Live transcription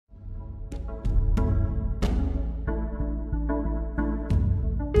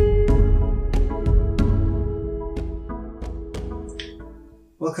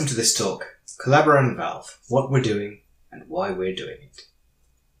Welcome to this talk, Collabora and Valve, what we're doing and why we're doing it.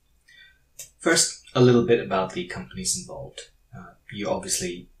 First, a little bit about the companies involved. You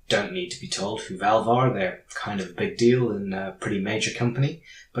obviously don't need to be told who Valve are. They're kind of a big deal and a pretty major company.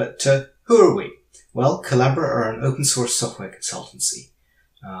 But who are we? Well, Collabora are an open source software consultancy.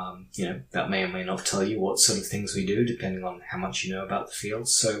 That may or may not tell you what sort of things we do, depending on how much you know about the field.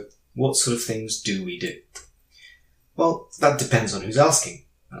 So what sort of things do we do? Well, that depends on who's asking.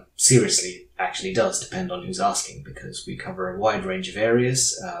 Seriously, it actually does depend on who's asking, because we cover a wide range of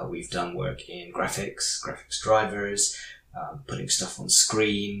areas. We've done work in graphics drivers, putting stuff on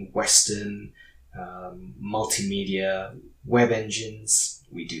screen, Western, multimedia, web engines.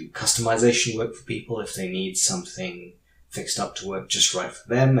 We do customization work for people if they need something fixed up to work just right for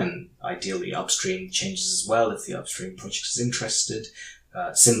them, and ideally upstream changes as well if the upstream project is interested.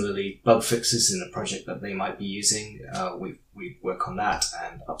 Similarly, bug fixes in a project that they might be using, we work on that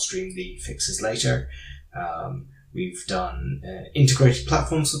and upstream the fixes later. We've done integrated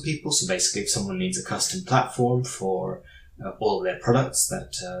platforms for people, so basically if someone needs a custom platform for all of their products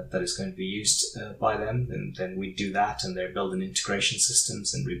that is going to be used by them, then we do that, and they're building integration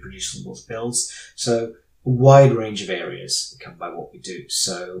systems and reproducible builds. So a wide range of areas covered by what we do.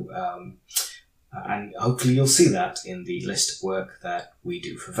 So and hopefully you'll see that in the list of work that we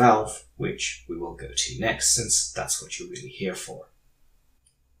do for Valve, which we will go to next, since that's what you're really here for.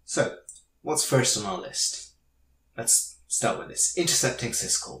 So, what's first on our list? Let's start with this. Intercepting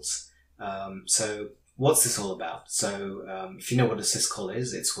syscalls. So, what's this all about? So, if you know what a syscall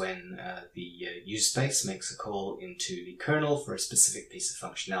is, it's when the user space makes a call into the kernel for a specific piece of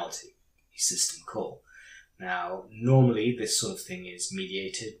functionality, a system call. Now, normally this sort of thing is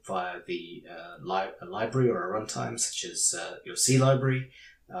mediated via the a library or a runtime, such as your C library,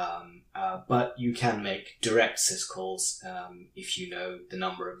 but you can make direct syscalls if you know the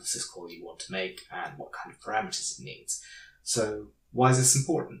number of the syscall you want to make and what kind of parameters it needs. So, why is this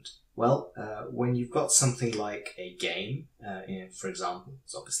important? Well, when you've got something like a game, for example,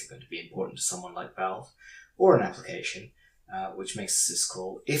 it's obviously going to be important to someone like Valve, or an application which makes a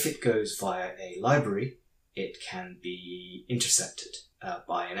syscall. If it goes via a library, it can be intercepted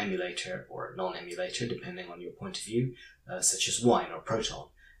by an emulator or a non-emulator, depending on your point of view, such as Wine or Proton.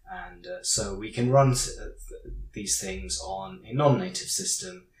 And so we can run these things on a non-native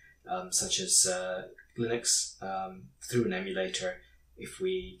system, such as Linux, through an emulator, if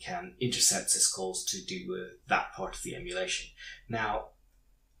we can intercept syscalls to do that part of the emulation. Now,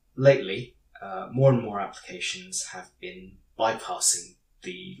 lately, more and more applications have been bypassing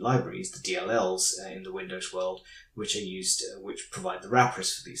the libraries, the DLLs in the Windows world, which are used, which provide the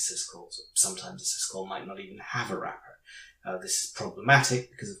wrappers for these syscalls. Sometimes a syscall might not even have a wrapper. This is problematic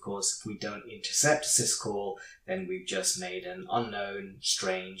because, of course, if we don't intercept a syscall, then we've just made an unknown,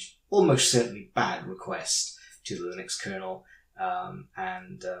 strange, almost certainly bad request to the Linux kernel,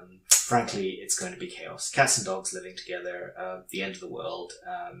 and frankly, it's going to be chaos. Cats and dogs living together, the end of the world,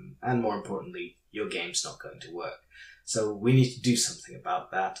 and more importantly, your game's not going to work. So we need to do something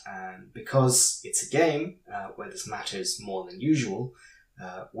about that, and because it's a game where this matters more than usual,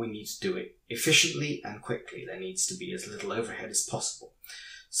 we need to do it efficiently and quickly. There needs to be as little overhead as possible.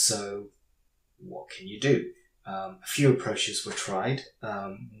 So what can you do? A few approaches were tried.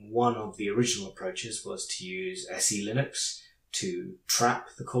 One of the original approaches was to use SE Linux to trap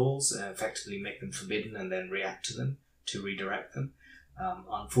the calls, effectively make them forbidden and then react to them to redirect them.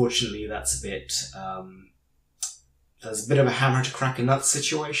 Unfortunately, that's a bit... there's a bit of a hammer to crack a nut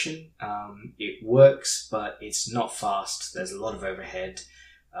situation. It works, but it's not fast. There's a lot of overhead,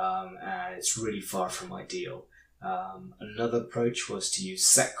 and it's really far from ideal. Another approach was to use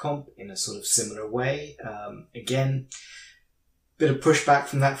seccomp in a sort of similar way. Again, bit of pushback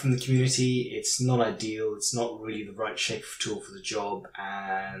from the community. It's not ideal. It's not really the right shape of tool for the job,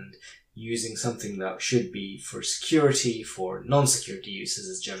 and using something that should be for security, for non-security uses,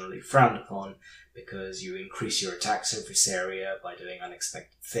 is generally frowned upon, because you increase your attack surface area by doing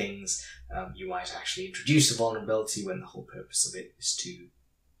unexpected things. You might actually introduce a vulnerability when the whole purpose of it is to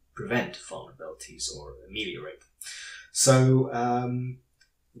prevent vulnerabilities or ameliorate them. So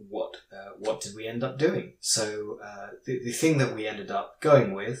what did we end up doing? So the thing that we ended up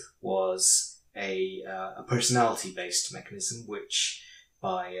going with was a personality-based mechanism, which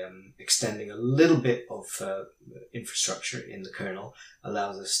by extending a little bit of infrastructure in the kernel,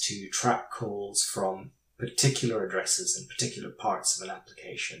 allows us to trap calls from particular addresses and particular parts of an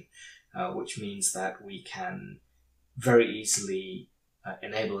application, which means that we can very easily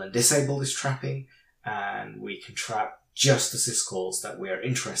enable and disable this trapping, and we can trap just the syscalls that we are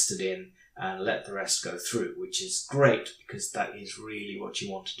interested in and let the rest go through, which is great because that is really what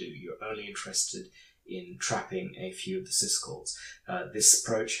you want to do. You're only interested in trapping a few of the syscalls. This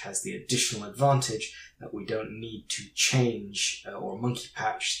approach has the additional advantage that we don't need to change or monkey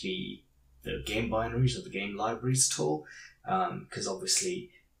patch the game binaries or the game libraries at all, because obviously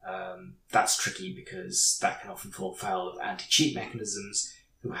that's tricky because that can often fall foul of anti-cheat mechanisms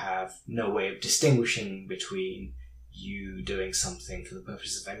who have no way of distinguishing between you doing something for the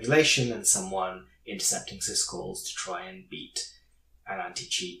purpose of emulation and someone intercepting syscalls to try and beat an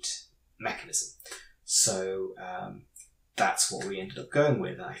anti-cheat mechanism. So that's what we ended up going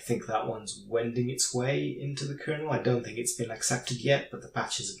with. I think that one's wending its way into the kernel. I don't think it's been accepted yet, but the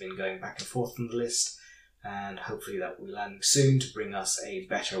patches have been going back and forth on the list, and hopefully that will be landing soon to bring us a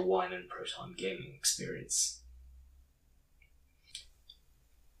better Wine and Proton gaming experience.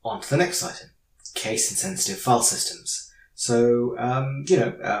 On to the next item, case-insensitive file systems. So,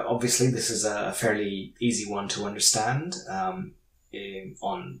 obviously this is a fairly easy one to understand. In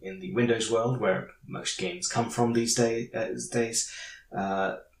the Windows world, where most games come from these days,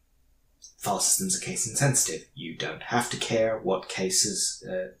 file systems are case insensitive. You don't have to care what patterns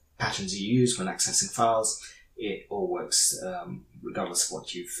you use when accessing files. It all works regardless of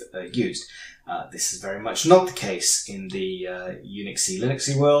what you've used. This is very much not the case in the Unixy,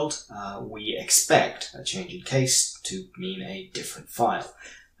 Linuxy world. We expect a change in case to mean a different file.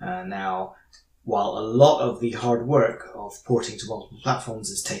 Now, while a lot of the hard work of porting to multiple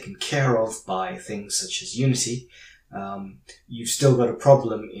platforms is taken care of by things such as Unity, you've still got a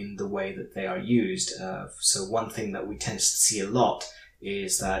problem in the way that they are used. So one thing that we tend to see a lot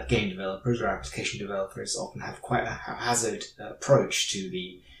is that game developers or application developers often have quite a haphazard approach to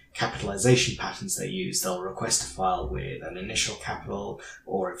the capitalization patterns they use. They'll request a file with an initial capital,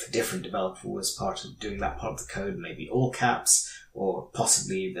 or if a different developer was part of doing that part of the code, maybe all caps, or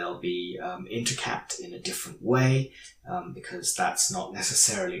possibly they'll be intercapped in a different way because that's not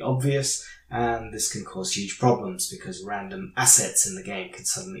necessarily obvious, and this can cause huge problems because random assets in the game can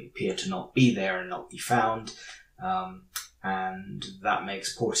suddenly appear to not be there and not be found, and that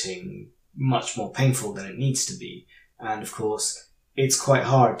makes porting much more painful than it needs to be. And of course, it's quite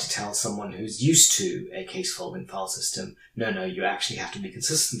hard to tell someone who's used to a case-folding file system, no, you actually have to be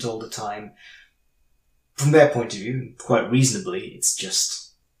consistent all the time. From their point of view, quite reasonably, it's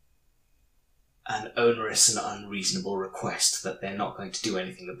just an onerous and unreasonable request that they're not going to do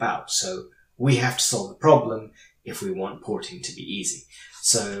anything about. So we have to solve the problem if we want porting to be easy.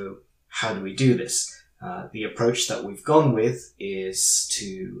 So how do we do this? The approach that we've gone with is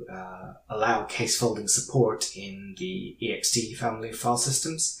to allow case folding support in the ext family of file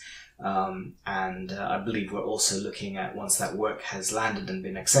systems. And I believe we're also looking at, once that work has landed and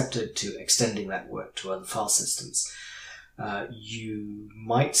been accepted, to extending that work to other file systems. You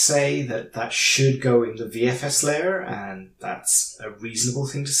might say that that should go in the VFS layer, and that's a reasonable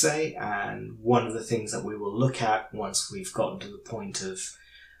thing to say. And one of the things that we will look at once we've gotten to the point of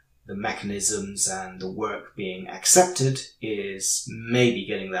the mechanisms and the work being accepted is maybe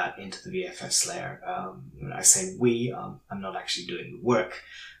getting that into the VFS layer. When I say we, I'm not actually doing the work.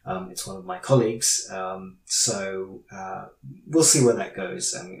 It's one of my colleagues. So we'll see where that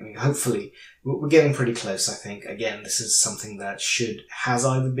goes. I mean, hopefully we're getting pretty close, I think. Again, this is something that has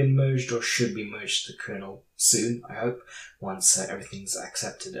either been merged or should be merged to the kernel soon, I hope, once everything's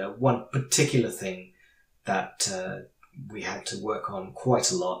accepted. One particular thing that we had to work on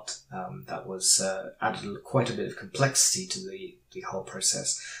quite a lot, that was added quite a bit of complexity to the whole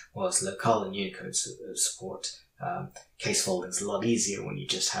process, was locale and Unicode support. Case folding is a lot easier when you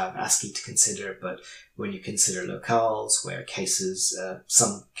just have ASCII to consider, but when you consider locales, where cases,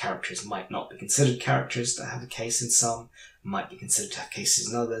 some characters might not be considered characters to have a case in some, might be considered to have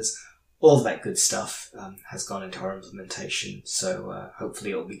cases in others, all that good stuff has gone into our implementation, so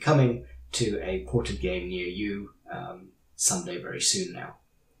hopefully it'll be coming to a ported game near you someday very soon now.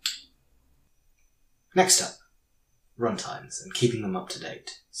 Next up, runtimes and keeping them up to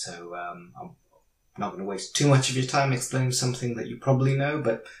date. So I'm not going to waste too much of your time explaining something that you probably know,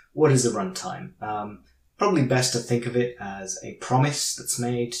 but what is a runtime? Probably best to think of it as a promise that's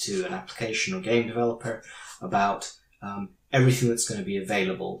made to an application or game developer about everything that's going to be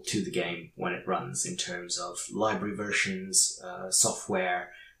available to the game when it runs, in terms of library versions,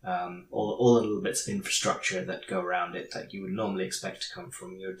 software, all the little bits of infrastructure that go around it that you would normally expect to come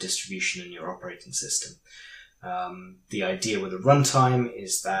from your distribution and your operating system. The idea with a runtime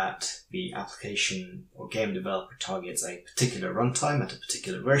is that the application or game developer targets a particular runtime at a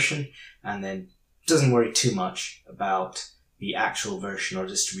particular version, and then doesn't worry too much about the actual version or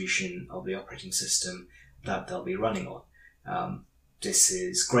distribution of the operating system that they'll be running on. This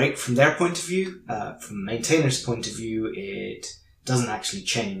is great from their point of view. From a maintainer's point of view, it doesn't actually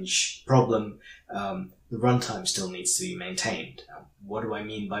change the problem. The runtime still needs to be maintained. What do I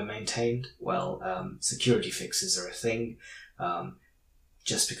mean by maintained? Well, security fixes are a thing.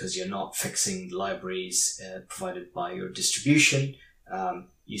 Just because you're not fixing libraries provided by your distribution,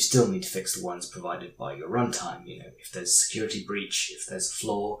 you still need to fix the ones provided by your runtime. If there's a security breach, if there's a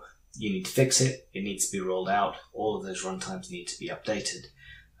flaw, you need to fix it. It needs to be rolled out. All of those runtimes need to be updated.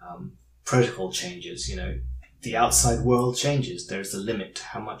 Protocol changes, the outside world changes. There's a limit to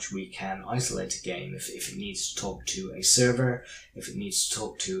how much we can isolate a game. If it needs to talk to a server, if it needs to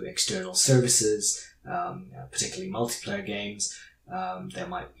talk to external services, particularly multiplayer games, there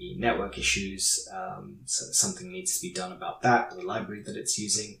might be network issues, so something needs to be done about that, the library that it's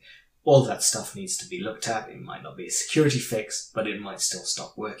using. All that stuff needs to be looked at. It might not be a security fix, but it might still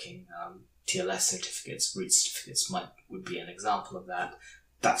stop working. TLS certificates, root certificates would be an example of that.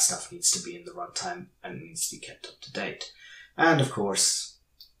 That stuff needs to be in the runtime and it needs to be kept up to date. And of course,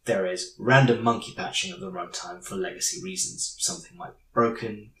 there is random monkey patching of the runtime for legacy reasons. Something might be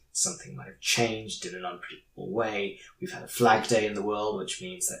broken, something might have changed in an unpredictable way. We've had a flag day in the world, which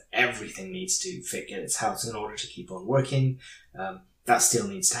means that everything needs to get its house in order to keep on working. That still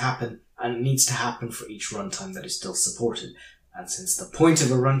needs to happen, and it needs to happen for each runtime that is still supported. And since the point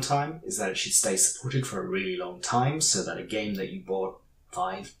of a runtime is that it should stay supported for a really long time, so that a game that you bought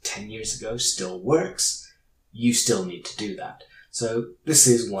 5-10 years ago still works, you still need to do that. So this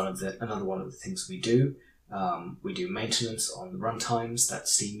is another one of the things we do. We do maintenance on the runtimes that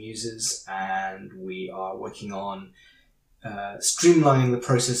Steam uses, and we are working on streamlining the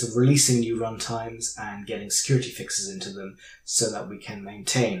process of releasing new runtimes and getting security fixes into them so that we can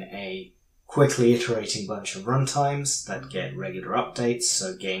maintain a quickly iterating bunch of runtimes that get regular updates,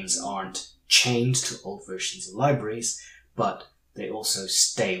 so games aren't chained to old versions of libraries, but they also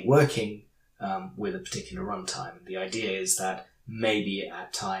stay working with a particular runtime. The idea is that maybe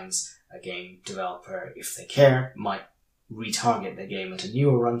at times a game developer, if they care, might retarget their game at a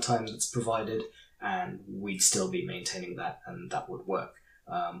newer runtime that's provided, and we'd still be maintaining that, and that would work.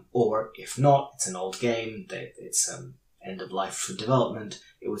 Or if not, it's an old game, it's end of life for development,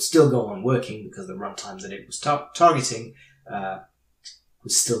 it would still go on working because the runtime that it was targeting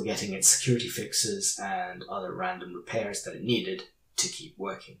was still getting its security fixes and other random repairs that it needed to keep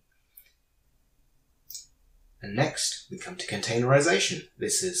working. And next, we come to containerization.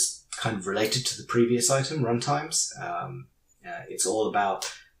 This is kind of related to the previous item, runtimes. It's all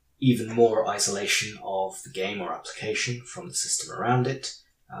about even more isolation of the game or application from the system around it.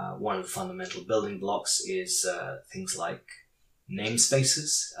 One of the fundamental building blocks is things like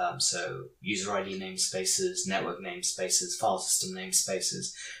namespaces, so user ID namespaces, network namespaces, file system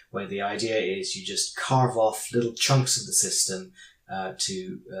namespaces, where the idea is you just carve off little chunks of the system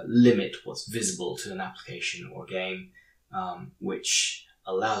to limit what's visible to an application or game, which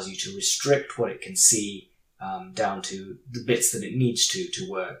allows you to restrict what it can see down to the bits that it needs to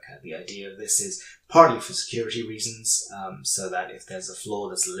work. The idea of this is partly for security reasons, so that if there's a flaw,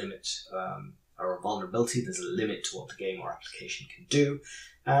 there's a limit, or a vulnerability, there's a limit to what the game or application can do.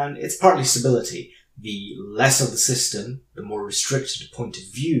 And it's partly stability. The less of the system, the more restricted point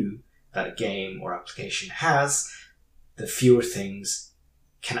of view that a game or application has, the fewer things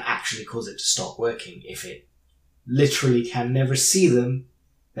can actually cause it to stop working. If it literally can never see them,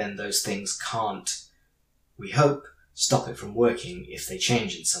 then those things can't, we hope, stop it from working if they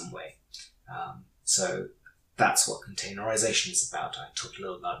change in some way. So that's what containerization is about. I talked a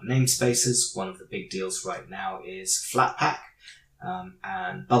little about namespaces. One of the big deals right now is Flatpak,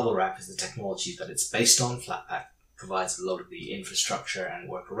 and Bubble Wrap is the technology that it's based on. Flatpak provides a lot of the infrastructure and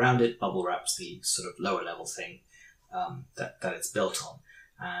work around it. Bubble Wrap's the sort of lower level thing that it's built on.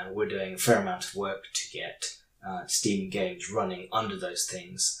 And we're doing a fair amount of work to get Steam games running under those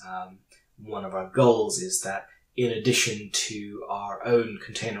things. One of our goals is that in addition to our own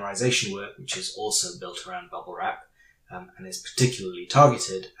containerization work, which is also built around Bubble Wrap, and is particularly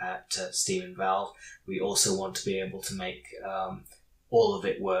targeted at Steam and Valve, we also want to be able to make all of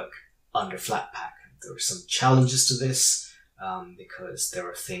it work under Flatpak. There are some challenges to this, because there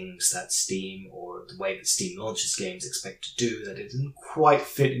are things that Steam, or the way that Steam launches games, expect to do that it didn't quite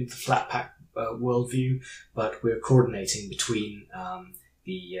fit into the Flatpak worldview, but we're coordinating between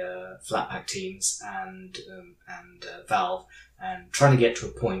the Flatpak teams and Valve, and trying to get to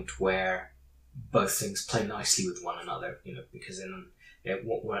a point where both things play nicely with one another, because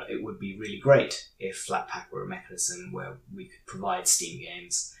it would be really great if Flatpak were a mechanism where we could provide Steam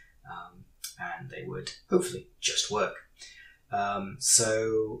games, and they would hopefully just work. One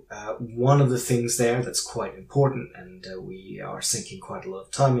of the things there that's quite important, and we are sinking quite a lot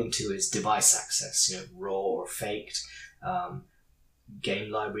of time into, is device access, raw or faked.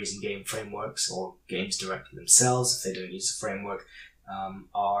 Game libraries and game frameworks, or games directly themselves, if they don't use a framework,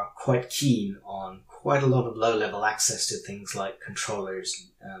 are quite keen on quite a lot of low-level access to things like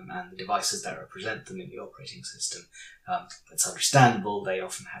controllers and the devices that represent them in the operating system. It's understandable. They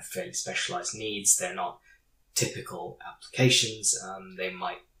often have fairly specialized needs. They're not typical applications.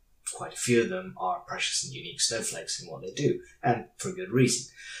 Quite a few of them are precious and unique snowflakes in what they do, and for good reason.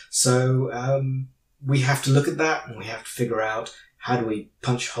 So we have to look at that, and we have to figure out, how do we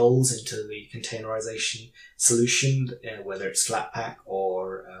punch holes into the containerization solution, whether it's Flatpak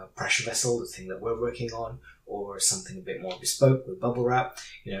or Pressure Vessel, the thing that we're working on, or something a bit more bespoke with Bubble Wrap?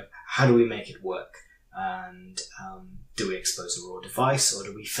 How do we make it work? And do we expose a raw device, or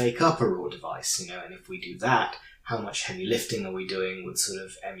do we fake up a raw device? And if we do that, how much heavy lifting are we doing with sort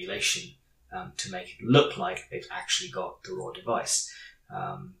of emulation to make it look like they've actually got the raw device?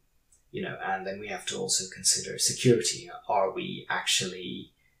 And then we have to also consider security. Are we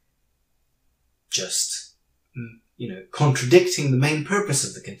actually just, contradicting the main purpose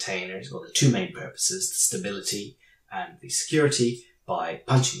of the containers, or the two main purposes, the stability and the security, by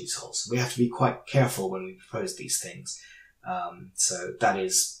punching these holes? We have to be quite careful when we propose these things. So that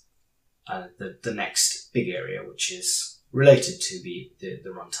is the next big area, which is related to the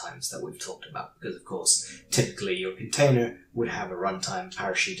runtimes that we've talked about, because of course typically your container would have a runtime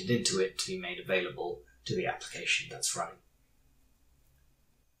parachuted into it to be made available to the application that's running.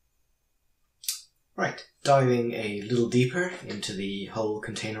 Right, diving a little deeper into the whole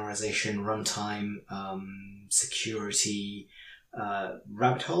containerization runtime security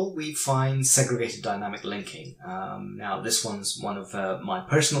rabbit hole, we find segregated dynamic linking. Now this one's one of my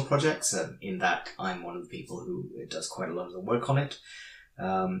personal projects, in that I'm one of the people who does quite a lot of the work on it.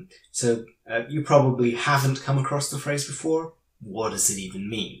 So you probably haven't come across the phrase before. What does it even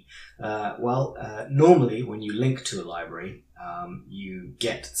mean? Normally when you link to a library, you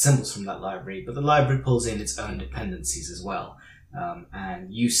get symbols from that library, but the library pulls in its own dependencies as well.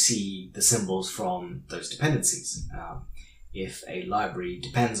 And you see the symbols from those dependencies. If a library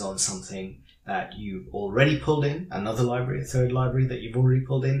depends on something that you've already pulled in, another library, a third library that you've already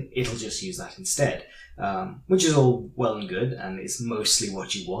pulled in, it'll just use that instead, which is all well and good, and is mostly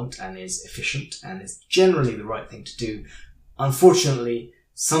what you want, and is efficient, and is generally the right thing to do. Unfortunately,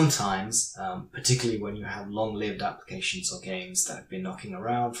 sometimes, particularly when you have long-lived applications or games that have been knocking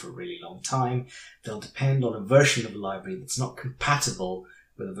around for a really long time, they'll depend on a version of a library that's not compatible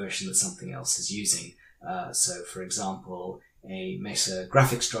with a version that something else is using. So, for example, a Mesa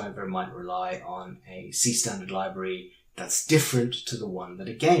graphics driver might rely on a C standard library that's different to the one that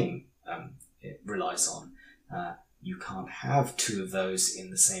a game it relies on. You can't have two of those in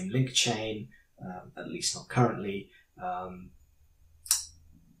the same link chain, at least not currently.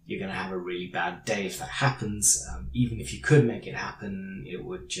 You're going to have a really bad day if that happens. Even if you could make it happen, it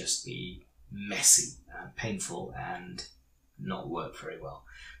would just be messy, painful, and not work very well.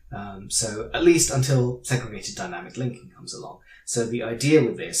 So at least until segregated dynamic linking comes along. So the idea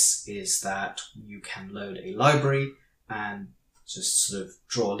with this is that you can load a library and just sort of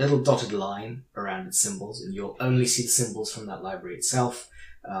draw a little dotted line around its symbols, and you'll only see the symbols from that library itself.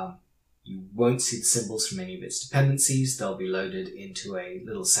 You won't see the symbols from any of its dependencies. They'll be loaded into a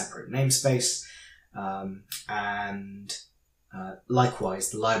little separate namespace.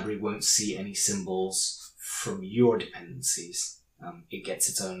 Likewise, the library won't see any symbols from your dependencies. It gets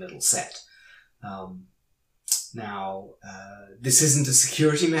its own little set. This isn't a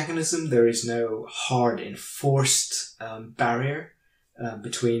security mechanism. There is no hard enforced barrier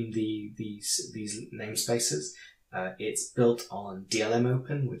between these namespaces. It's built on DLM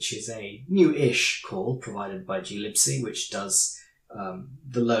Open, which is a new-ish call provided by glibc, which does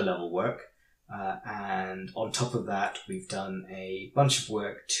the low-level work. And on top of that, we've done a bunch of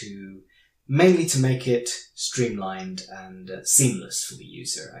work mainly to make it streamlined and seamless for the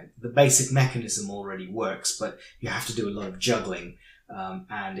user. The basic mechanism already works, but you have to do a lot of juggling.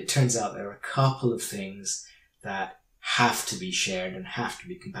 And it turns out there are a couple of things that have to be shared and have to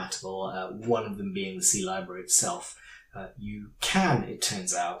be compatible, one of them being the C library itself. You can, it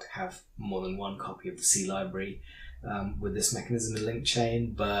turns out, have more than one copy of the C library with this mechanism in link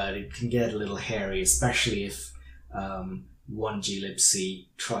chain, but it can get a little hairy, especially if one glibc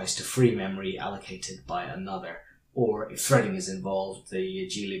tries to free memory allocated by another, or if threading is involved, the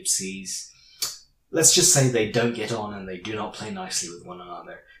glibcs, let's just say they don't get on and they do not play nicely with one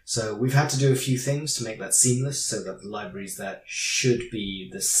another. So we've had to do a few things to make that seamless, so that the libraries that should be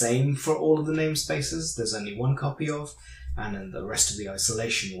the same for all of the namespaces, there's only one copy of, and then the rest of the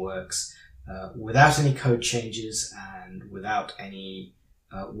isolation works without any code changes and without any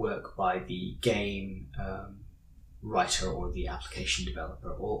work by the game writer or the application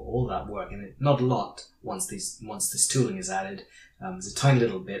developer. All that work, and not a lot once this tooling is added. There's a tiny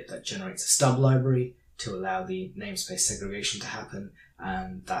little bit that generates a stub library to allow the namespace segregation to happen,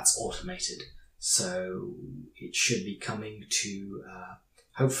 and that's automated. So it should be coming to,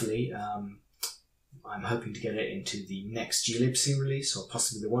 hopefully, I'm hoping to get it into the next glibc release, or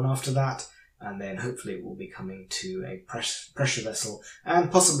possibly the one after that, and then hopefully it will be coming to a pressure vessel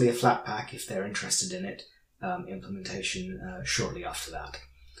and possibly a Flatpak, if they're interested in it, implementation shortly after that.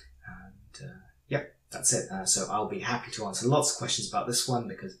 And yeah, that's it. So I'll be happy to answer lots of questions about this one,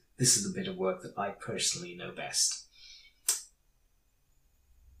 because this is the bit of work that I personally know best.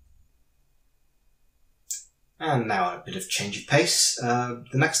 And now a bit of change of pace. The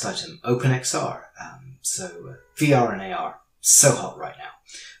next item, OpenXR. So VR and AR, so hot right now.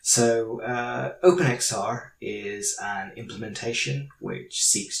 So OpenXR is an implementation which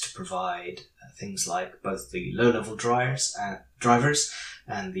seeks to provide things like both the low-level drivers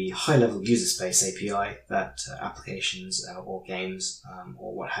and the high-level user space API that applications or games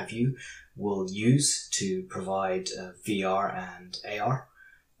or what have you will use to provide VR and AR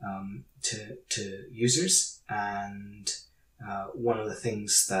to users. And one of the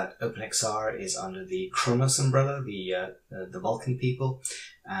things that OpenXR is under the Kronos umbrella, the Vulkan people,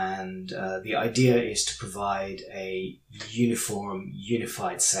 and the idea is to provide a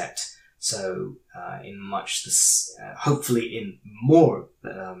unified set. So in much this, hopefully in more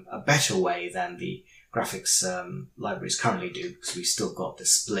a better way than the graphics libraries currently do, because we've still got the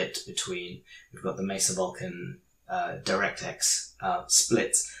split between, we've got the Mesa Vulkan DirectX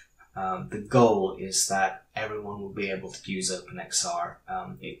splits. The goal is that everyone will be able to use OpenXR.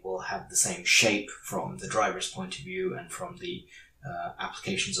 It will have the same shape from the driver's point of view and from the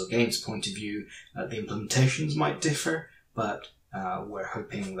applications or games point of view. The implementations might differ, but we're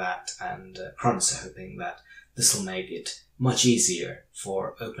hoping that, and Kronos are hoping that, this will make it much easier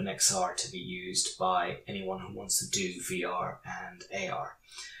for OpenXR to be used by anyone who wants to do VR and AR.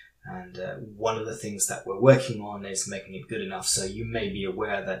 And one of the things that we're working on is making it good enough. So you may be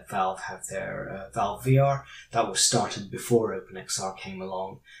aware that Valve have their Valve VR. That was started before OpenXR came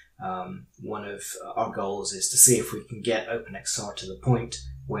along. One of our goals is to see if we can get OpenXR to the point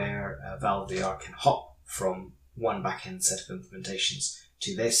where Valve VR can hop from one backend set of implementations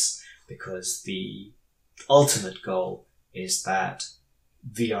to this, because the ultimate goal is that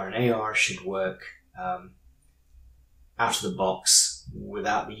VR and AR should work out of the box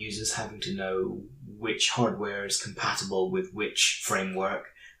without the users having to know which hardware is compatible with which framework.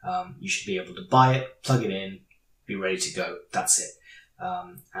 You should be able to buy it, plug it in, be ready to go. That's it.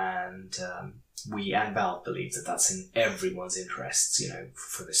 We and Valve believe that that's in everyone's interests, you know,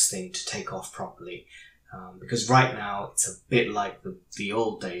 for this thing to take off properly. Because right now it's a bit like the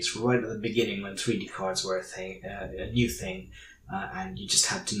old days, right at the beginning when 3D cards were a new thing, and you just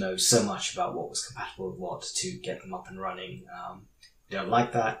had to know so much about what was compatible with what to get them up and running. We don't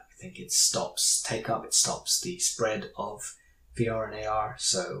like that. I think it stops take-up, it stops the spread of VR and AR,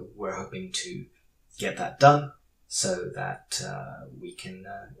 so we're hoping to get that done so that we can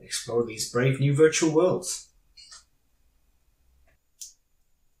explore these brave new virtual worlds.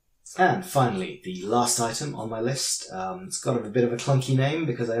 And finally, the last item on my list. It's got a bit of a clunky name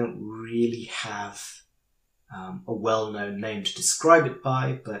because I don't really have a well-known name to describe it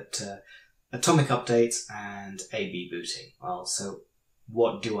by, but atomic updates and A/B booting. Well, so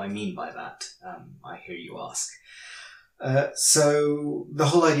what do I mean by that? I hear you ask. So the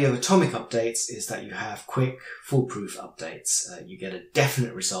whole idea of atomic updates is that you have quick, foolproof updates. You get a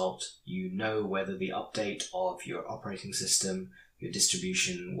definite result. You know whether the update of your operating system, your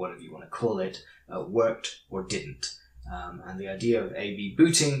distribution, whatever you want to call it, worked or didn't. And the idea of A/B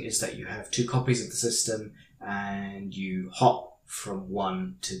booting is that you have two copies of the system and you hop from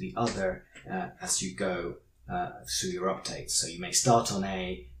one to the other as you go through your updates. So you may start on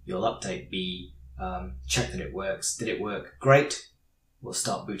A, you'll update B, check that it works. Did it work? Great. We'll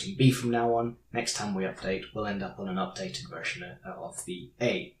start booting B from now on. Next time we update, we'll end up on an updated version of the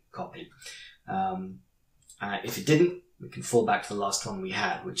A copy. If it didn't, we can fall back to the last one we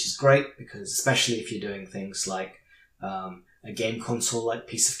had, which is great, because especially if you're doing things like a game console-like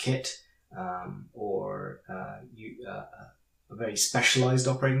piece of kit, or a very specialized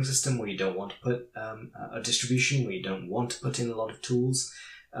operating system where you don't want to put a distribution, where you don't want to put in a lot of tools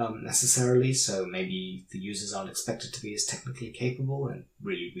necessarily, so maybe the users aren't expected to be as technically capable, and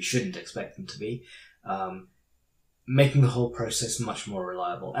really we shouldn't expect them to be. Making the whole process much more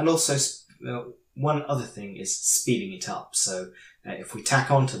reliable, and also one other thing is speeding it up. So if we tack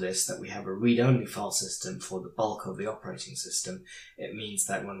onto this that we have a read-only file system for the bulk of the operating system, it means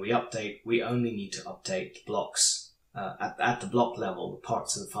that when we update, we only need to update blocks at the block level, the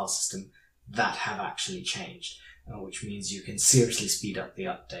parts of the file system that have actually changed, which means you can seriously speed up the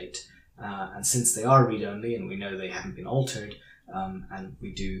update. And since they are read-only and we know they haven't been altered, and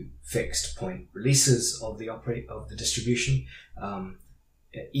we do fixed point releases of the distribution,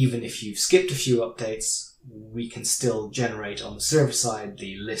 even if you've skipped a few updates, we can still generate on the server side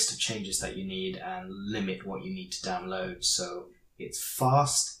the list of changes that you need and limit what you need to download. So it's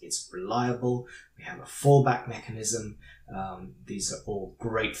fast, it's reliable, we have a fallback mechanism. These are all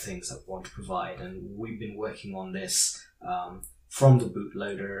great things that we want to provide, and we've been working on this from the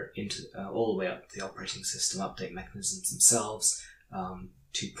bootloader into all the way up to the operating system update mechanisms themselves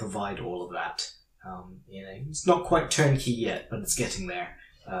to provide all of that. It's not quite turnkey yet, but it's getting there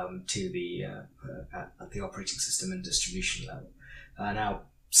to the at the operating system and distribution level. Now,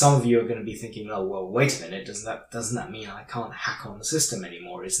 some of you are going to be thinking, "Oh, well, wait a minute! Doesn't that mean I can't hack on the system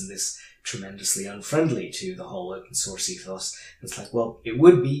anymore? Isn't this tremendously unfriendly to the whole open source ethos?" And it's like, well, it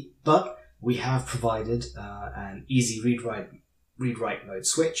would be, but we have provided an easy read-write mode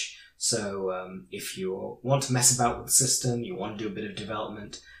switch. So if you want to mess about with the system, you want to do a bit of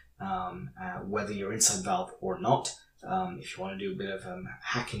development, whether you're inside Valve or not, if you want to do a bit of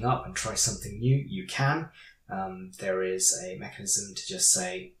hacking up and try something new, you can. There is a mechanism to just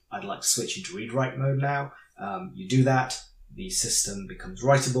say, I'd like to switch into read-write mode now. You do that, the system becomes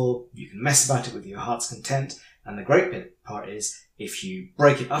writable, you can mess about it with your heart's content, and the great part is, if you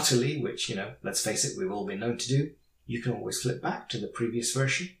break it utterly, which, let's face it, we've all been known to do, you can always flip back to the previous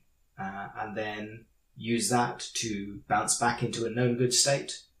version and then use that to bounce back into a known good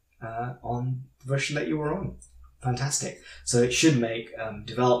state on the version that you were on. Fantastic. So it should make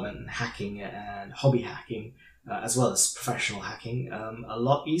development and hacking and hobby hacking, as well as professional hacking, a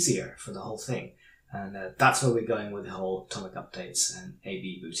lot easier for the whole thing. And that's where we're going with the whole atomic updates and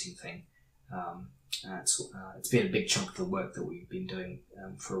A/B booting thing. It's been a big chunk of the work that we've been doing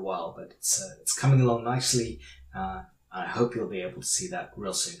for a while, but it's coming along nicely. I hope you'll be able to see that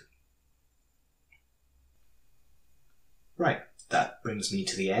real soon. Right, that brings me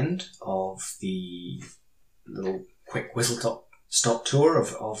to the end of the little quick whistle-stop tour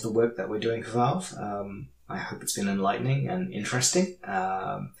of the work that we're doing for Valve. I hope it's been enlightening and interesting.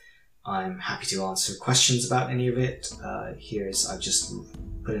 I'm happy to answer questions about any of it. I've just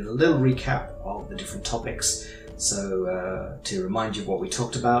put in a little recap of the different topics, so to remind you what we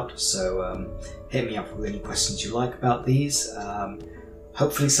talked about. So hit me up with any questions you like about these.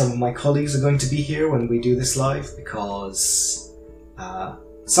 Hopefully some of my colleagues are going to be here when we do this live, because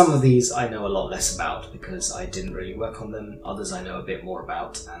some of these I know a lot less about because I didn't really work on them. Others I know a bit more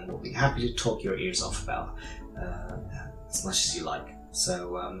about, and will be happy to talk your ears off about as much as you like.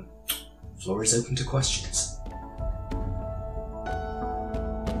 So floor is open to questions.